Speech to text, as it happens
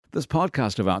This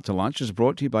podcast of Out to Lunch is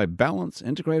brought to you by Balance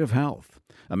Integrative Health,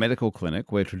 a medical clinic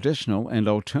where traditional and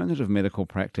alternative medical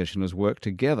practitioners work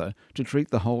together to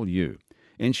treat the whole you.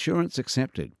 Insurance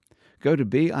accepted. Go to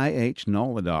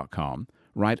bihnola.com,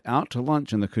 write Out to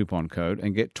Lunch in the coupon code,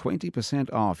 and get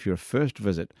 20% off your first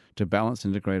visit to Balance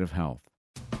Integrative Health.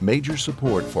 Major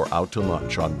support for Out to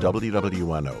Lunch on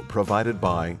WWNO provided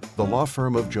by the law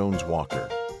firm of Jones Walker.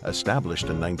 Established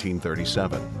in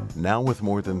 1937, now with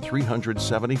more than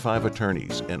 375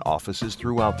 attorneys in offices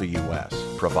throughout the U.S.,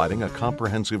 providing a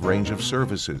comprehensive range of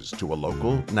services to a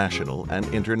local, national, and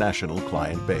international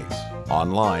client base.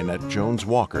 Online at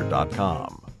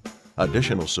joneswalker.com.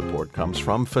 Additional support comes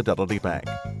from Fidelity Bank,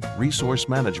 Resource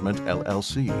Management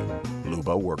LLC,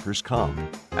 Luba Workers Comp,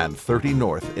 and 30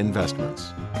 North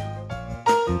Investments.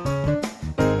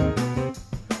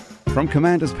 From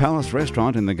Commander's Palace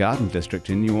Restaurant in the Garden District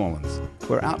in New Orleans,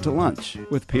 we're Out to Lunch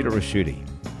with Peter Ricchiuti.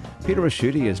 Peter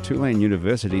Ricchiuti is Tulane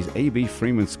University's A.B.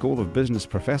 Freeman School of Business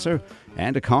professor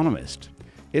and economist.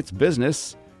 It's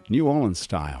business, New Orleans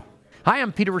style. Hi,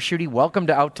 I'm Peter Ricchiuti. Welcome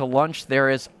to Out to Lunch. There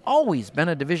has always been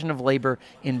a division of labor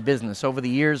in business. Over the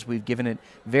years, we've given it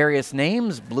various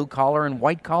names: blue collar and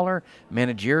white collar,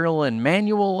 managerial and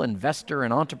manual, investor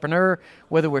and entrepreneur.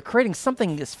 Whether we're creating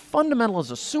something as fundamental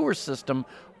as a sewer system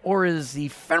or as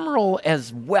ephemeral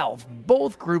as wealth,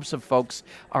 both groups of folks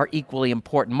are equally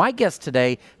important. My guests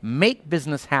today make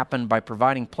business happen by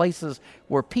providing places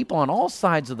where people on all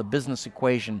sides of the business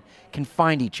equation can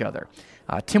find each other.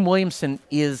 Tim Williamson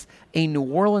is a New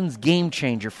Orleans game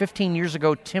changer. 15 years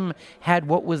ago, Tim had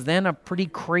what was then a pretty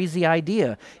crazy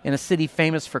idea in a city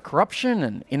famous for corruption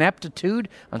and ineptitude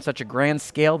on such a grand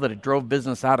scale that it drove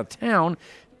business out of town.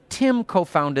 Tim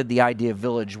co-founded the Idea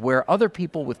Village, where other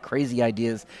people with crazy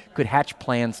ideas could hatch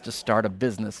plans to start a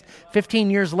business. 15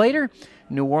 years later,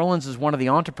 New Orleans is one of the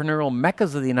entrepreneurial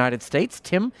meccas of the United States.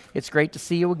 Tim, it's great to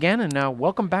see you again, and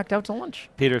welcome back to Out to Lunch.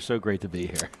 Peter, so great to be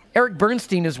here. Eric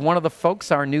Bernstein is one of the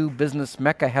folks our new business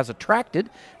mecca has attracted.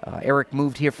 Eric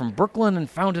moved here from Brooklyn and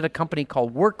founded a company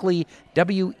called Werkly,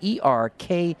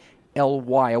 W-E-R-K-L-Y,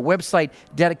 a website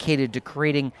dedicated to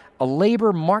creating a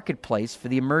labor marketplace for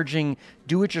the emerging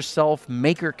do-it-yourself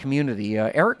maker community.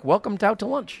 Eric, welcome to Out to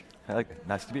Lunch.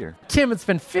 Nice to be here. Tim, it's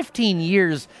been 15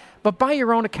 years, but by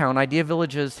your own account, Idea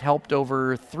Village has helped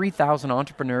over 3,000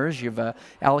 entrepreneurs. You've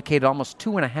allocated almost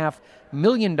 $2.5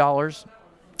 million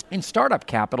in startup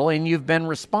capital, and you've been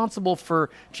responsible for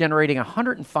generating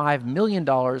 $105 million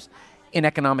in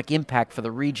economic impact for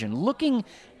the region. Looking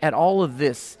at all of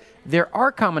this, there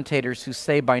are commentators who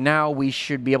say by now we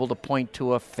should be able to point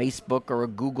to a Facebook or a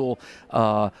Google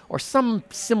or some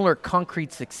similar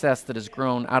concrete success that has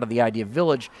grown out of the Idea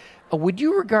Village. Would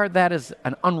you regard that as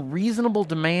an unreasonable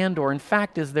demand, or in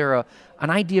fact, is there an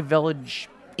Idea Village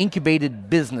incubated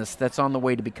business that's on the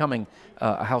way to becoming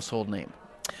a household name?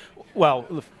 Well,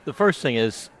 the first thing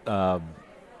is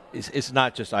it's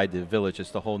not just Idea Village,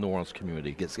 it's the whole New Orleans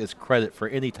community. Gets credit for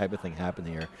any type of thing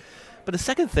happening here. But the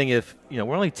second thing is, we're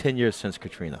only 10 years since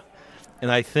Katrina. And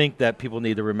I think that people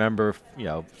need to remember,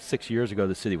 6 years ago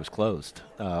the city was closed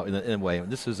in a way.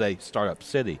 And this is a startup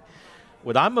city.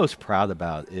 What I'm most proud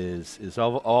about is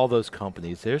all those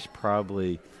companies. There's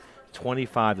probably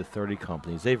 25 to 30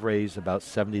 companies. They've raised about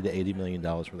 $70 to $80 million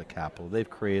worth of capital. They've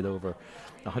created over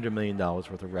 $100 million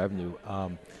worth of revenue.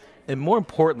 And more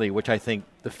importantly, which I think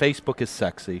the Facebook is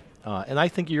sexy, and I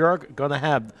think you're going to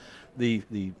have the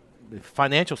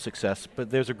financial success, but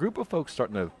there's a group of folks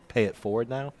starting to pay it forward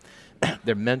now.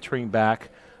 They're mentoring back.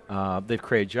 They've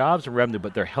created jobs and revenue,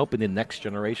 but they're helping the next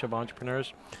generation of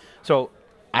entrepreneurs. So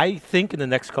I think in the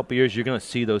next couple of years, you're going to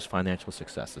see those financial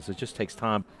successes. It just takes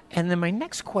time. And then my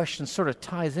next question sort of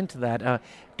ties into that.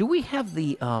 Do we have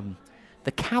the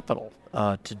capital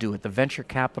to do it, the venture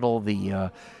capital,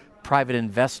 the private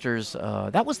investors?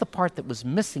 That was the part that was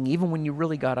missing even when you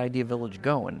really got Idea Village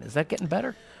going. Is that getting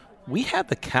better? We have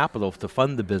the capital to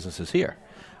fund the businesses here.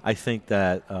 I think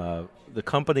that the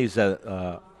companies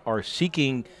that are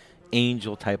seeking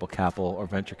angel type of capital or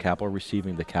venture capital are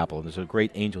receiving the capital. There's a great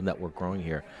angel network growing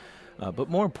here. But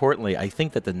more importantly, I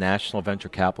think that the national venture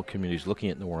capital community is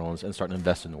looking at New Orleans and starting to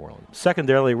invest in New Orleans.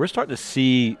 Secondarily, we're starting to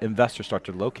see investors start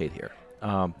to locate here.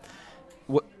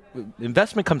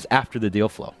 Investment comes after the deal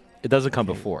flow. It doesn't come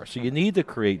before. So you need to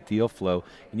create deal flow.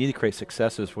 You need to create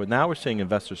successes. Where now we're seeing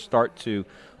investors start to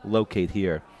locate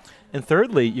here. And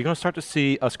thirdly, you're going to start to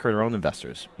see us create our own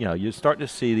investors. You start to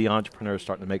see the entrepreneurs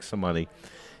starting to make some money.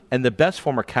 And the best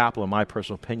form of capital, in my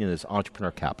personal opinion, is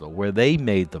entrepreneur capital, where they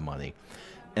made the money.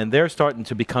 And they're starting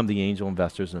to become the angel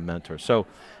investors and mentors. So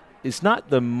it's not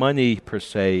the money per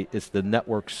se, it's the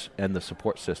networks and the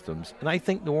support systems. And I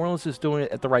think New Orleans is doing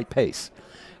it at the right pace,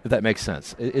 if that makes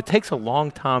sense. It takes a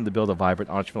long time to build a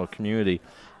vibrant entrepreneurial community,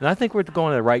 and I think we're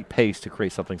going at the right pace to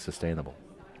create something sustainable.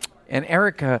 And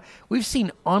Eric, we've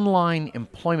seen online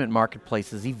employment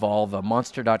marketplaces evolve.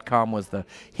 Monster.com was the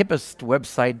hippest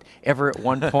website ever at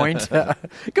one point,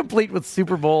 complete with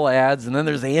Super Bowl ads. And then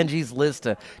there's Angie's List,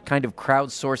 a kind of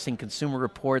crowdsourcing consumer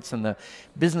reports, and the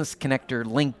business connector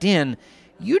LinkedIn.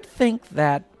 You'd think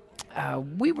that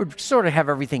we would sort of have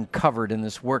everything covered in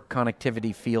this work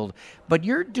connectivity field, but what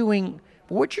you're doing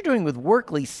with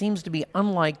Workly seems to be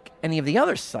unlike any of the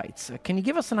other sites. Can you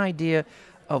give us an idea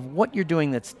of what you're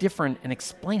doing that's different and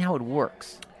explain how it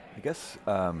works? I guess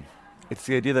it's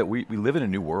the idea that we live in a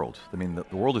new world. I mean,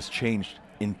 the world has changed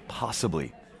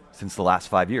impossibly since the last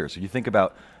 5 years. So you think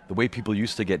about the way people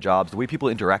used to get jobs, the way people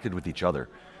interacted with each other.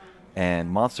 And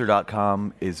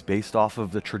Monster.com is based off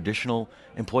of the traditional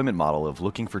employment model of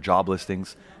looking for job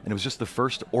listings, and it was just the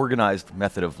first organized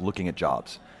method of looking at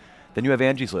jobs. Then you have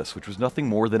Angie's List, which was nothing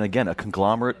more than, again, a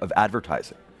conglomerate of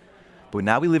advertising. But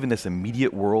now we live in this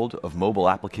immediate world of mobile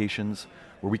applications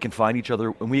where we can find each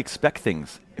other and we expect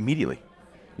things immediately,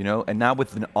 you know? And now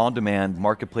with an on-demand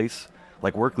marketplace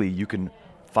like Workly, you can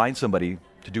find somebody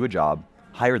to do a job,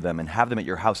 hire them, and have them at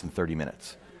your house in 30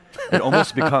 minutes. It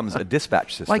almost becomes a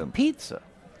dispatch system. Like pizza.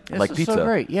 Like pizza, so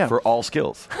great, yeah. for all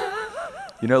skills.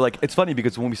 You know, like, it's funny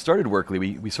because when we started Workly,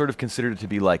 we sort of considered it to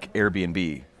be like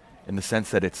Airbnb in the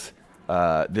sense that it's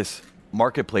this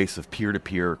marketplace of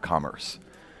peer-to-peer commerce.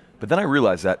 But then I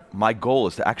realized that my goal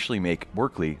is to actually make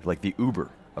Workly like the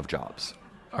Uber of jobs.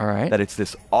 All right. That it's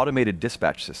this automated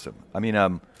dispatch system. I mean,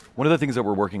 one of the things that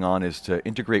we're working on is to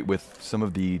integrate with some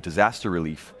of the disaster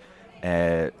relief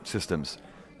systems,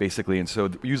 basically. And so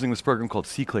using this program called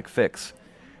SeeClickFix,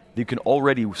 you can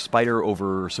already spider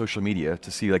over social media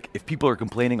to see, like, if people are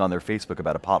complaining on their Facebook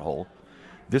about a pothole,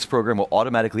 this program will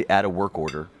automatically add a work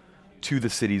order to the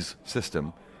city's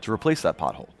system to replace that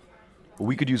pothole.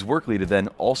 We could use Workly to then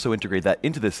also integrate that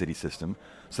into the city system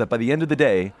so that by the end of the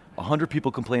day, 100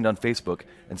 people complained on Facebook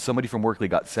and somebody from Workly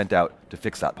got sent out to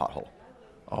fix that pothole.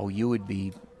 Oh, you would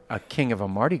be a king of a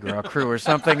Mardi Gras crew or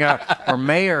something, or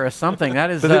mayor or something. That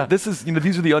is. This is, you know,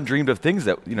 these are the undreamed of things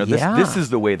that, you know, this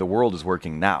is the way the world is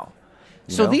working now.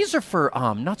 So these are for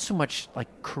not so much like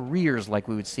careers like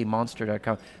we would see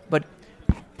Monster.com, but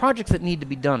projects that need to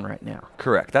be done right now.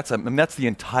 Correct. That's the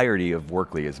entirety of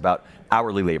Workly, is about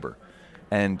hourly labor.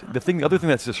 And the other thing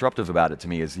that's disruptive about it to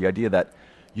me is the idea that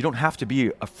you don't have to be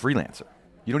a freelancer.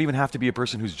 You don't even have to be a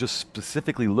person who's just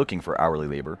specifically looking for hourly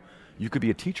labor. You could be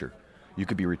a teacher. You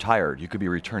could be retired. You could be a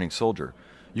returning soldier.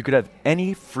 You could have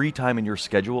any free time in your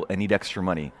schedule and need extra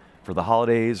money for the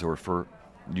holidays or for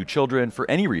new children, for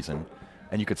any reason,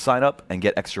 and you could sign up and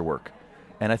get extra work.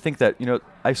 And I think that, you know,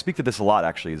 I speak to this a lot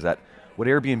actually, is that what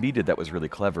Airbnb did that was really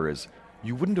clever is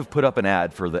you wouldn't have put up an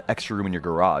ad for the extra room in your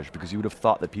garage because you would have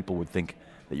thought that people would think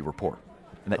that you were poor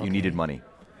and that you needed money.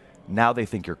 Now they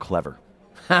think you're clever.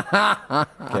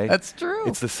 Okay? That's true.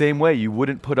 It's the same way you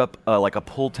wouldn't put up like a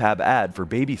pull tab ad for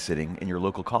babysitting in your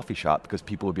local coffee shop because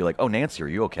people would be like, oh, Nancy, are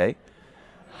you okay?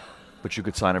 But you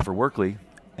could sign up for Workly,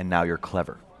 and now you're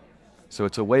clever. So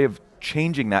it's a way of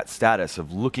changing that status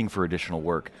of looking for additional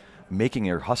work, making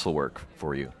your hustle work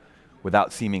for you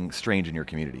without seeming strange in your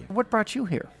community. What brought you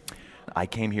here? I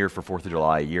came here for 4th of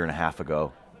July a year and a half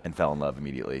ago and fell in love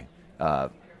immediately. I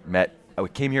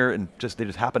came here and they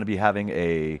just happened to be having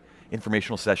a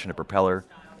informational session at Propeller.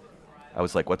 I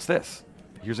was like, what's this?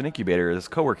 Here's an incubator, this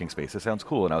co-working space, this sounds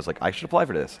cool. And I was like, I should apply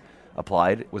for this.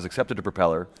 Applied, was accepted to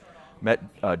Propeller, met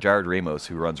Jared Ramos,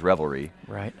 who runs Revelry.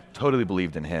 Right. Totally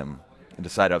believed in him and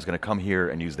decided I was going to come here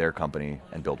and use their company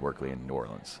and build Workly in New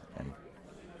Orleans. And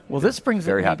well, this brings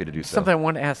very happy to do so. Something I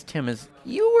want to ask Tim is,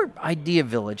 you were Idea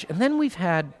Village, and then we've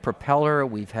had Propeller,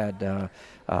 we've had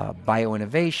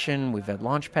Bioinnovation, we've had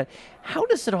Launchpad. How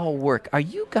does it all work? Are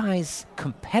you guys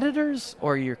competitors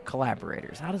or you're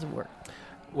collaborators? How does it work?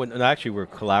 Well, actually, we're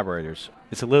collaborators.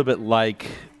 It's a little bit like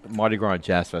Mardi Gras and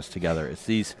Jazz Fest together. It's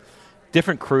these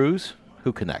different crews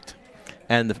who connect.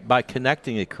 And by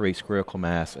connecting, it creates critical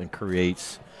mass and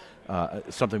creates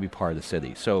something to be part of the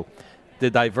city. So the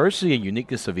diversity and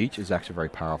uniqueness of each is actually very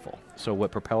powerful. So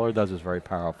what Propeller does is very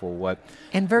powerful.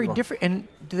 And very different. And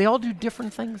do they all do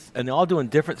different things? And they're all doing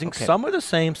different things. Okay. Some are the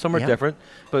same, some are different.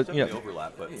 But you know,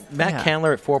 overlap, but Matt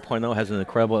Candler at 4.0 has an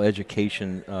incredible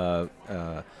education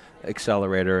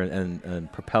accelerator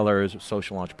and Propellers,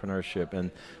 social entrepreneurship,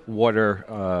 and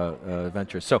water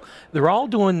ventures. So they're all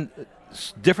doing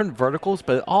different verticals,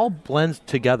 but it all blends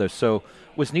together. So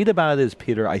what's neat about it is,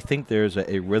 Peter, I think there's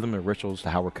a rhythm and rituals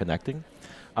to how we're connecting.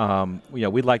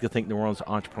 We'd like to think New Orleans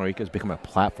Entrepreneur Week has become a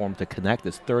platform to connect.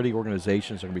 There's 30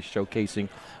 organizations that are going to be showcasing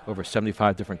over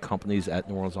 75 different companies at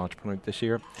New Orleans Entrepreneur Week this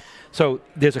year. So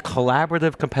there's a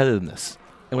collaborative competitiveness.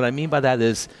 And what I mean by that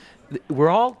is we're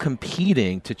all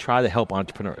competing to try to help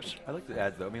entrepreneurs. I'd like to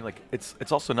add, though,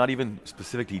 it's also not even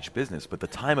specific to each business, but the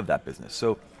time of that business.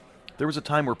 So there was a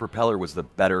time where Propeller was the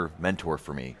better mentor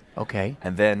for me. Okay.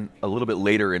 And then a little bit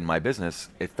later in my business,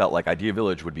 it felt like Idea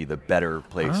Village would be the better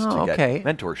place to get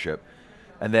mentorship.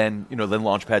 And then, then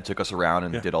Launchpad took us around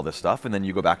and did all this stuff. And then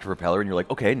you go back to Propeller and you're like,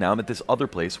 okay, now I'm at this other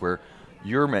place where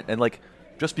you're meant, and like,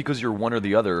 just because you're one or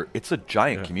the other, it's a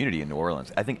giant community in New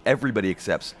Orleans. I think everybody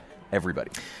accepts everybody.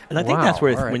 And I think that's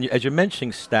where, as you're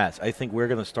mentioning stats, I think we're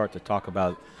going to start to talk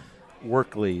about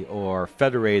Workley or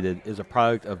Federated is a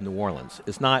product of New Orleans.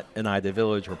 It's not an Idea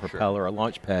Village or Propeller or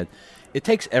Launchpad. It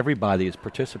takes everybody is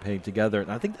participating together,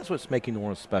 and I think that's what's making New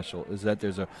Orleans special, is that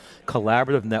there's a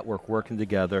collaborative network working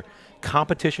together.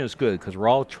 Competition is good because we're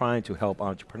all trying to help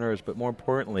entrepreneurs, but more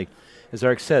importantly, as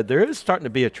Eric said, there is starting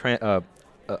to be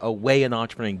a way an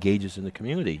entrepreneur engages in the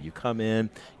community. You come in,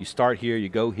 you start here, you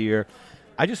go here.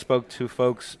 I just spoke to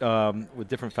folks with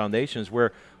different foundations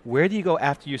where do you go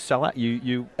after you sell out?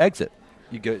 You exit.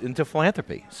 You go into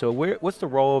philanthropy. So what's the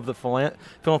role of the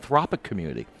philanthropic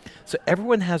community? So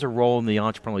everyone has a role in the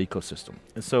entrepreneurial ecosystem.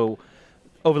 And so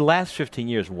over the last 15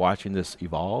 years, watching this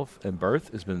evolve and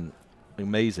birth has been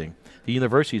amazing. The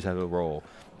universities have a role.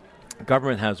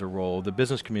 Government has a role. The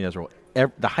business community has a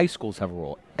role. The high schools have a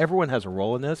role. Everyone has a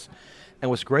role in this.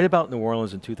 And what's great about New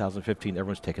Orleans in 2015,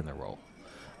 everyone's taking their role.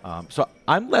 So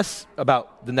I'm less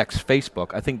about the next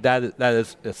Facebook. I think that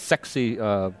is a sexy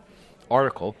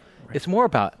article. Right. It's more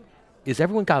about, is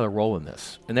everyone got a role in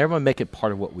this? And everyone make it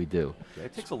part of what we do. Yeah,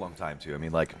 it takes a long time, too. I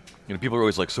mean, people are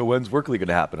always like, so when's Workley going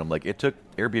to happen? I'm like, it took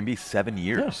Airbnb 7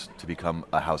 years to become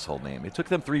a household name. It took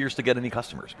them 3 years to get any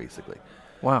customers, basically.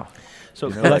 Wow. So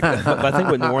but I think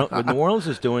what New Orleans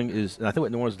is doing is, and I think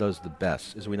what New Orleans does the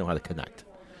best, is we know how to connect.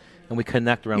 And we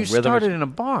connect around rhythm. You started in a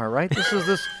bar, right?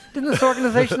 Didn't this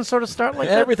organization sort of start like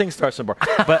that? Everything starts in a bar.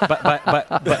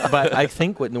 But I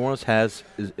think what New Orleans has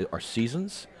are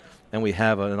seasons, and we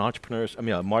have a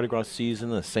Mardi Gras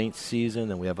season, a Saints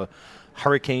season, and we have a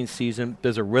hurricane season.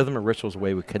 There's a rhythm and rituals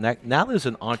way we connect. Now there's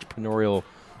an entrepreneurial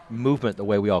movement the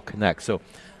way we all connect. So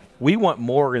we want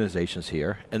more organizations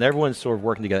here, and everyone's sort of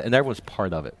working together, and everyone's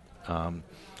part of it.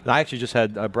 And I actually just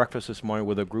had breakfast this morning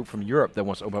with a group from Europe that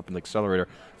wants to open up an accelerator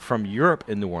from Europe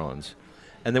in New Orleans.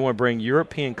 And they want to bring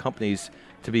European companies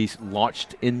to be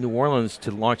launched in New Orleans to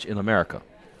launch in America.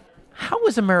 How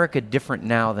is America different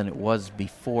now than it was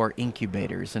before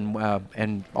incubators?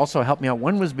 And also help me out,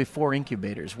 when was before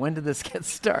incubators? When did this get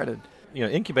started?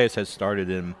 Incubators has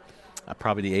started in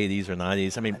probably the 80s or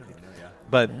 90s.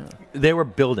 But they were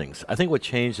buildings. I think what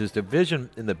changed is the vision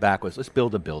in the back was, let's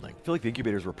build a building. I feel like the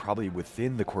incubators were probably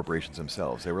within the corporations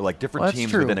themselves. They were like different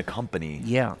teams within a company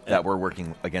that were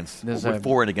working for and against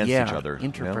each other.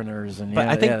 Entrepreneurs. But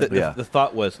I think the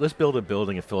thought was, let's build a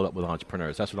building and fill it up with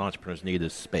entrepreneurs. That's what entrepreneurs need,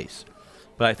 is space.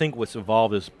 But I think what's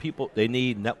evolved is they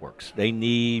need networks. They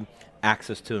need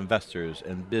access to investors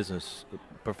and business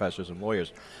professors and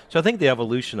lawyers. So I think the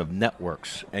evolution of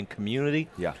networks and community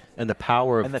and the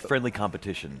power of... And that friendly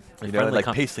competition.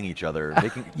 Pacing each other,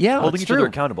 holding each other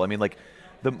accountable.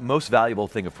 The most valuable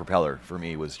thing of Propeller for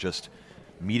me was just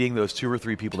meeting those 2 or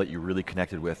 3 people that you really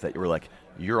connected with, that you were like,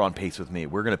 you're on pace with me.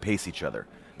 We're going to pace each other.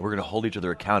 And we're going to hold each other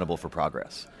accountable for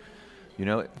progress.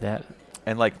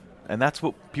 And that's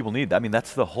what people need.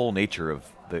 That's the whole nature of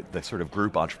the sort of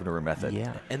group entrepreneur method.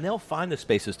 Yeah. And they'll find the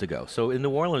spaces to go. So in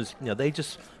New Orleans, they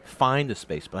just find the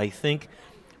space. But I think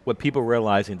what people are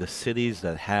realizing, the cities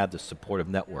that have the supportive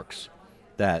networks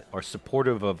that are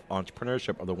supportive of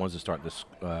entrepreneurship are the ones that start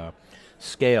to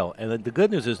scale. And the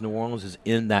good news is New Orleans is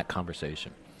in that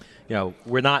conversation.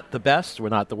 We're not the best, we're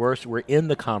not the worst, we're in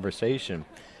the conversation.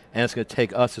 And it's going to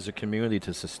take us as a community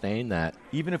to sustain that.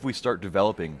 Even if we start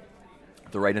developing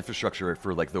the right infrastructure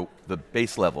for the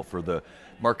base level, for the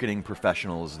marketing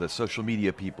professionals, the social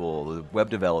media people, the web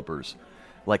developers,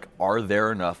 are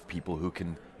there enough people who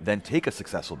can then take a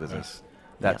successful business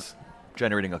that's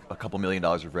generating a couple $1 million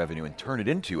of revenue and turn it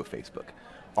into a Facebook?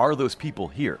 Are those people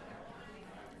here?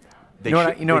 You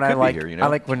know what I like? I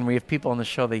like when we have people on the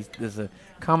show, there's a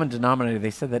common denominator.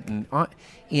 They said that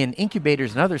in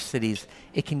incubators in other cities,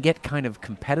 it can get kind of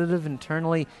competitive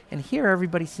internally, and here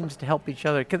everybody seems to help each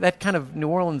other. That kind of New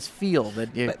Orleans feel.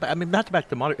 But not to back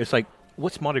to Mardi Gras, it's like,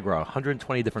 what's Mardi Gras?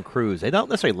 120 different crews. They don't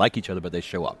necessarily like each other, but they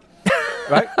show up.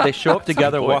 Right? They show up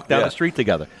together, walk down the street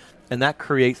together. And that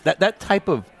creates, that type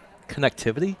of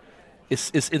connectivity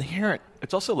it's inherent.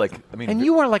 It's also like, I mean, And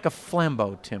you are like a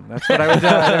flambeau, Tim. That's what I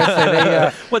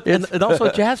would say. And also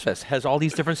Jazz Fest has all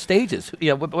these different stages.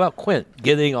 What about Quint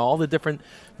getting all the different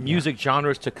music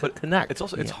genres to connect? it's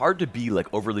also it's hard to be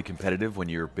like overly competitive when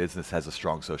your business has a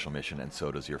strong social mission and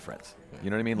so does your friends. You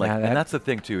know what I mean? Like, Yeah, and that's the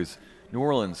thing too is New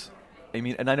Orleans. I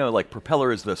mean, and I know like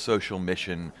Propeller is the social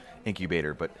mission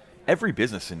incubator, but every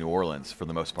business in New Orleans, for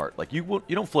the most part, like you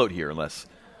don't float here unless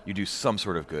you do some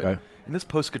sort of good. Right. In this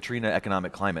post-Katrina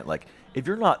economic climate, like if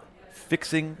you're not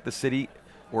fixing the city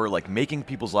or like making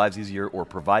people's lives easier or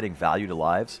providing value to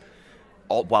lives,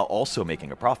 while also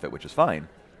making a profit, which is fine,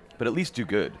 but at least do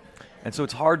good. And so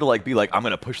it's hard to like be like, I'm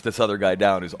going to push this other guy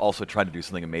down who's also trying to do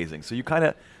something amazing. So you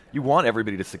want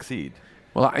everybody to succeed.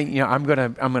 Well, I'm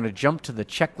gonna jump to the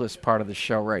checklist part of the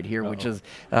show right here, which is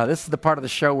this is the part of the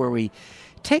show where we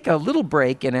take a little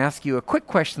break and ask you a quick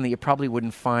question that you probably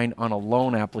wouldn't find on a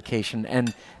loan application.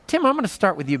 And Tim, I'm going to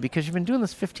start with you because you've been doing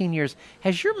this 15 years.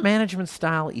 Has your management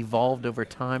style evolved over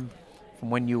time from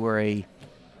when you were a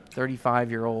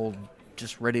 35-year-old,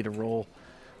 just ready to roll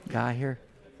guy here?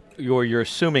 You're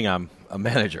assuming I'm a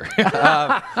manager.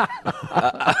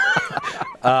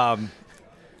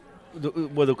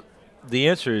 The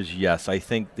answer is yes. I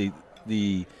think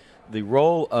the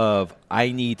role of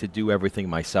I need to do everything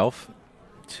myself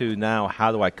to now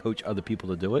how do I coach other people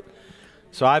to do it.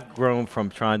 So I've grown from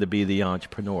trying to be the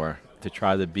entrepreneur to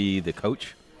try to be the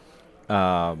coach,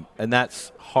 and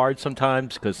that's hard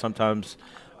sometimes because sometimes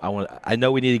I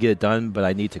know we need to get it done, but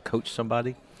I need to coach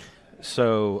somebody.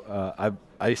 So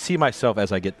I see myself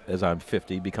as I'm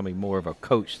 50 becoming more of a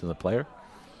coach than a player,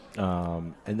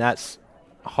 and that's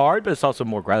hard, but it's also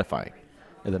more gratifying,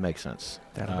 if that makes sense.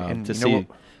 And to see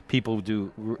people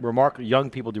do young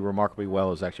people do remarkably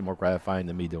well is actually more gratifying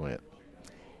than me doing it.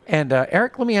 And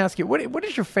Eric, let me ask you, what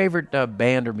is your favorite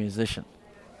band or musician?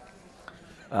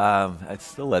 It's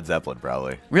still Led Zeppelin,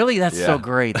 probably. Really? That's so Yeah.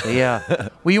 great. Yeah.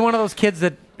 Were you one of those kids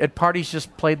that at parties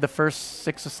just played the first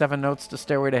 6 or 7 notes to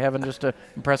Stairway to Heaven just to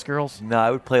impress girls? No,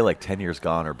 I would play like 10 Years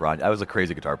Gone or Brian. I was a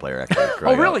crazy guitar player, actually. Oh,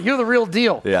 growing really? up. You're the real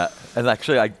deal. Yeah, and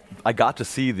actually, I got to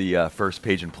see the first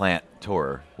Page and Plant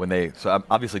tour when they. So I'm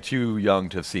obviously too young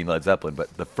to have seen Led Zeppelin,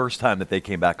 but the first time that they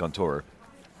came back on tour,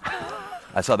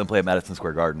 I saw them play at Madison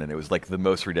Square Garden, and it was like the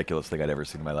most ridiculous thing I'd ever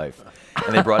seen in my life.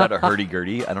 And they brought out a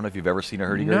hurdy-gurdy. I don't know if you've ever seen a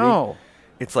hurdy-gurdy. No.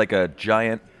 It's like a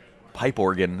giant pipe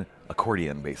organ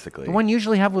accordion, basically. The one you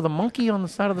usually have with a monkey on the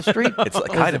side of the street? It's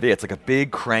like kind of it. It's like a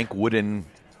big crank wooden,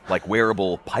 like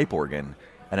wearable pipe organ.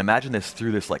 And imagine this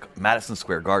through this like Madison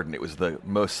Square Garden. It was the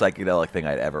most psychedelic thing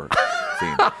I'd ever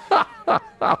seen.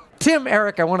 Tim,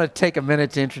 Eric, I want to take a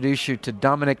minute to introduce you to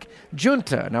Dominic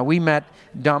Junta. Now, we met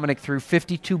Dominic through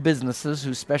 52 businesses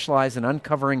who specialize in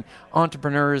uncovering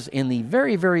entrepreneurs in the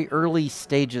very, very early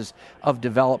stages of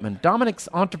development. Dominic's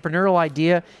entrepreneurial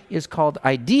idea is called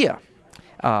IDEA.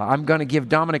 I'm going to give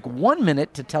Dominic 1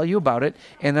 minute to tell you about it,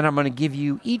 and then I'm going to give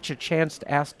you each a chance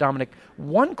to ask Dominic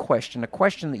one question, a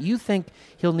question that you think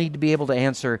he'll need to be able to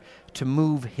answer to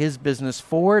move his business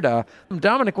forward.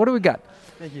 Dominic, what do we got?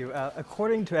 Thank you.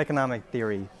 According to economic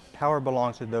theory, power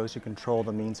belongs to those who control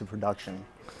the means of production.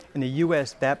 In the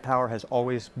U.S., that power has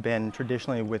always been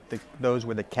traditionally with those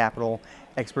with the capital,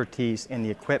 expertise, and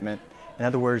the equipment. In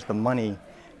other words, the money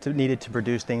needed to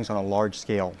produce things on a large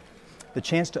scale. The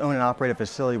chance to own and operate a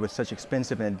facility with such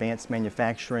expensive and advanced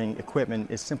manufacturing equipment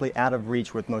is simply out of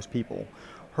reach with most people.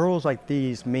 Hurdles like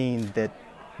these mean that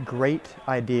great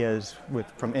ideas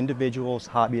from individuals,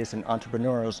 hobbyists, and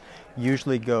entrepreneurs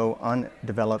usually go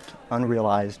undeveloped,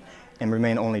 unrealized, and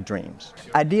remain only dreams.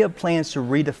 IDEA plans to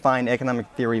redefine economic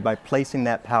theory by placing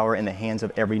that power in the hands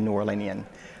of every New Orleanian.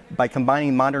 By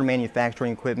combining modern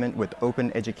manufacturing equipment with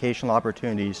open educational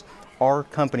opportunities, our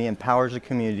company empowers the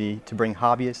community to bring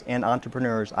hobbyists and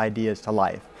entrepreneurs' ideas to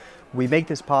life. We make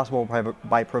this possible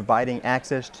by providing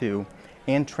access to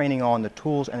and training on the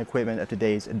tools and equipment of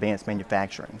today's advanced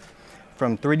manufacturing.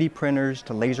 From 3D printers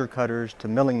to laser cutters to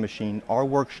milling machine, our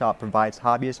workshop provides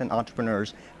hobbyists and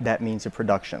entrepreneurs that means of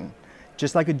production.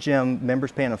 Just like a gym,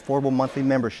 members pay an affordable monthly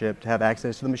membership to have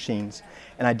access to the machines,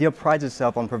 and IDEA prides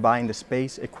itself on providing the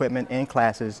space, equipment, and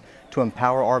classes to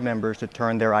empower our members to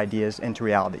turn their ideas into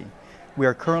reality. We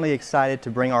are currently excited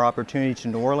to bring our opportunity to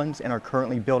New Orleans and are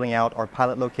currently building out our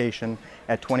pilot location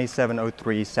at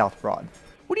 2703 South Broad.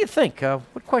 What do you think?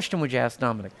 What question would you ask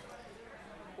Dominic?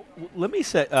 Let me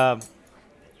say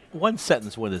one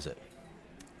sentence. What is it?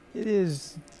 It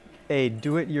is a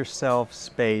do-it-yourself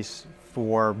space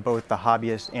for both the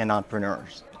hobbyists and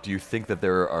entrepreneurs. Do you think that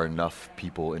there are enough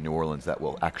people in New Orleans that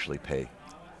will actually pay?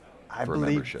 I for a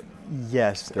believe, membership.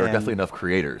 yes. There are and definitely enough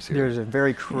creators here. There's a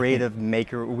very creative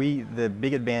maker. The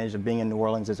big advantage of being in New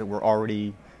Orleans is that we're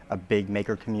already a big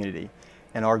maker community.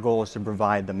 And our goal is to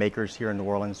provide the makers here in New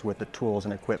Orleans with the tools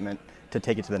and equipment to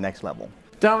take it to the next level.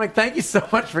 Dominic, thank you so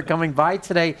much for coming by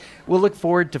today. We'll look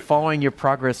forward to following your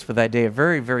progress with IDEA.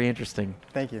 Very, very interesting.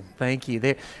 Thank you. Thank you.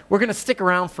 We're going to stick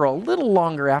around for a little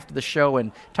longer after the show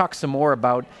and talk some more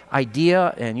about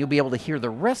IDEA, and you'll be able to hear the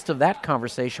rest of that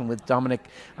conversation with Dominic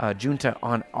Giunta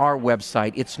on our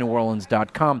website,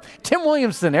 itsneworleans.com. Tim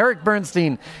Williamson, Eric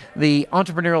Bernstein, the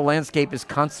entrepreneurial landscape is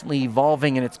constantly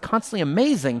evolving, and it's constantly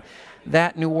amazing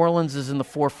that New Orleans is in the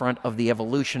forefront of the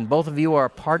evolution. Both of you are a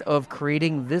part of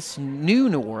creating this new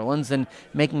New Orleans and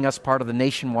making us part of the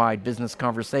nationwide business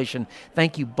conversation.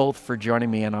 Thank you both for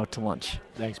joining me on Out to Lunch.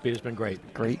 Thanks, Pete. It's been great.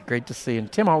 Great to see you.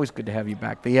 And Tim, always good to have you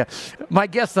back. My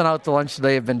guests on Out to Lunch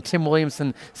today have been Tim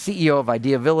Williamson, CEO of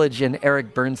Idea Village, and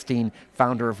Eric Bernstein,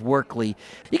 founder of Workly.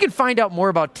 You can find out more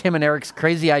about Tim and Eric's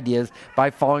crazy ideas by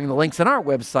following the links on our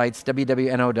websites,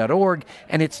 wwno.org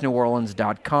and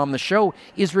itsneworleans.com. The show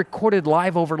is recorded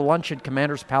live over lunch at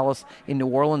Commander's Palace in New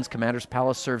Orleans. Commander's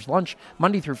Palace serves lunch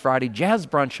Monday through Friday, jazz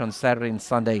brunch on Saturday and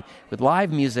Sunday, with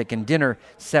live music and dinner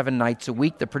 7 nights a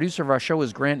week. The producer of our show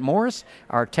is Grant Morris.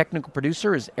 Our technical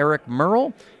producer is Eric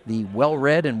Merle. The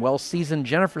well-read and well-seasoned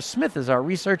Jennifer Smith is our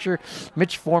researcher.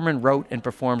 Mitch Foreman wrote and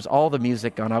performs all the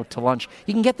music on Out to Lunch.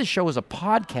 You can get the show as a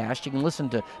podcast. You can listen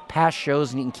to past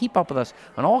shows, and you can keep up with us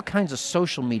on all kinds of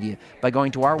social media by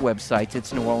going to our websites,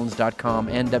 itsneworleans.com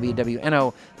and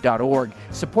wwno.org.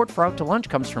 Support for Out to Lunch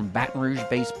comes from Baton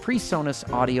Rouge-based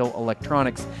PreSonus Audio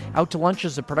Electronics. Out to Lunch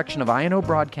is a production of INO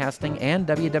Broadcasting and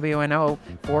WWNO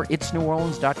for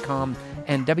itsneworleans.com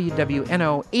and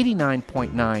WWNO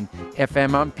 89.9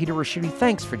 FM. I'm Peter Ricchiuti.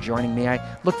 Thanks for joining me.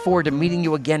 I look forward to meeting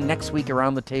you again next week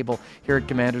around the table here at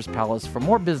Commander's Palace for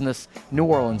more business, New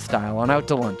Orleans style, on Out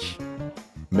to Lunch.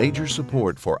 Major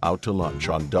support for Out to Lunch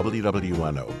on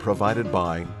WWNO provided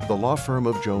by the law firm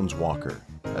of Jones Walker,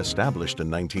 established in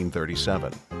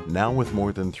 1937, now with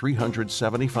more than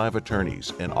 375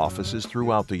 attorneys in offices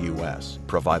throughout the U.S.,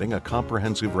 providing a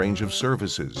comprehensive range of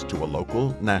services to a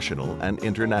local, national, and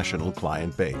international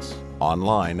client base.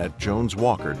 Online at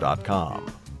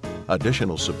joneswalker.com.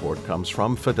 Additional support comes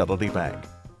from Fidelity Bank,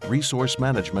 Resource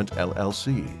Management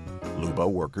LLC, Luba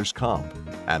Workers Comp,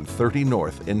 and 30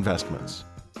 North Investments.